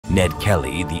Ned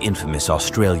Kelly, the infamous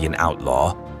Australian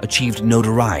outlaw, achieved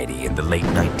notoriety in the late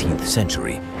 19th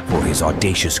century for his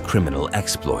audacious criminal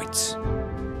exploits.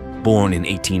 Born in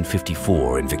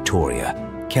 1854 in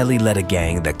Victoria, Kelly led a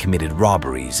gang that committed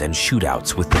robberies and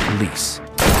shootouts with the police.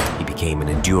 He became an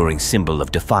enduring symbol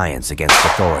of defiance against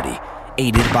authority,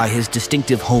 aided by his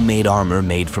distinctive homemade armor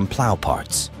made from plow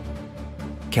parts.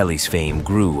 Kelly's fame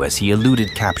grew as he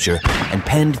eluded capture and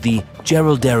penned the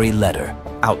Geraldary Letter,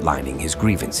 outlining his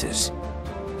grievances.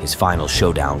 His final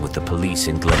showdown with the police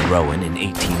in Glenrowan in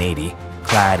 1880,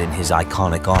 clad in his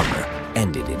iconic armor,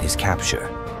 ended in his capture.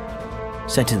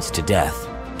 Sentenced to death,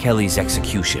 Kelly's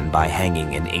execution by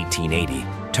hanging in 1880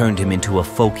 turned him into a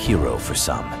folk hero for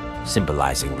some,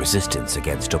 symbolizing resistance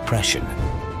against oppression.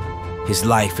 His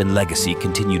life and legacy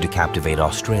continue to captivate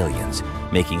Australians,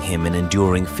 making him an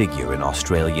enduring figure in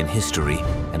Australian history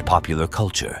and popular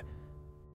culture.